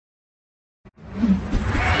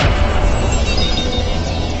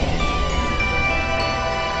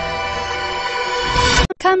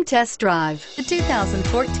Come test drive the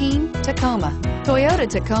 2014 Tacoma. Toyota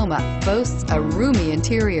Tacoma boasts a roomy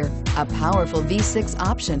interior, a powerful V6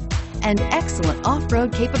 option, and excellent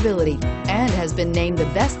off-road capability, and has been named the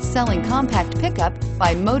best-selling compact pickup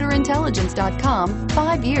by MotorIntelligence.com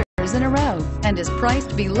 5 years in a row, and is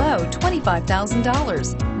priced below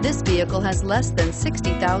 $25,000. This vehicle has less than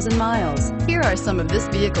 60,000 miles. Here are some of this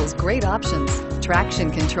vehicle's great options: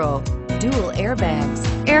 traction control, dual airbags,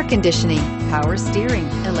 air conditioning, power steering,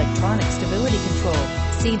 electronic stability control,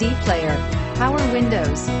 CD player, power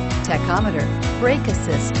windows, tachometer, brake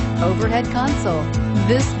assist, overhead console.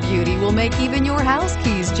 This beauty will make even your house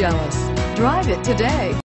keys jealous. Drive it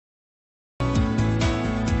today.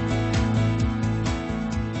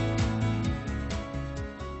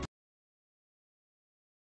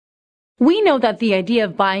 We know that the idea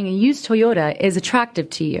of buying a used Toyota is attractive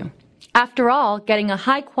to you. After all, getting a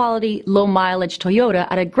high-quality, low-mileage Toyota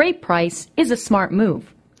at a great price is a smart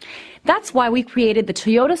move. That's why we created the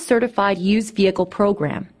Toyota Certified Used Vehicle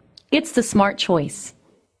Program. It's the smart choice.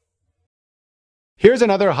 Here's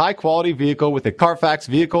another high-quality vehicle with a Carfax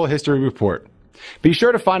Vehicle History Report. Be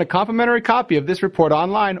sure to find a complimentary copy of this report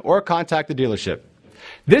online or contact the dealership.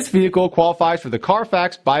 This vehicle qualifies for the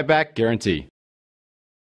Carfax Buyback Guarantee.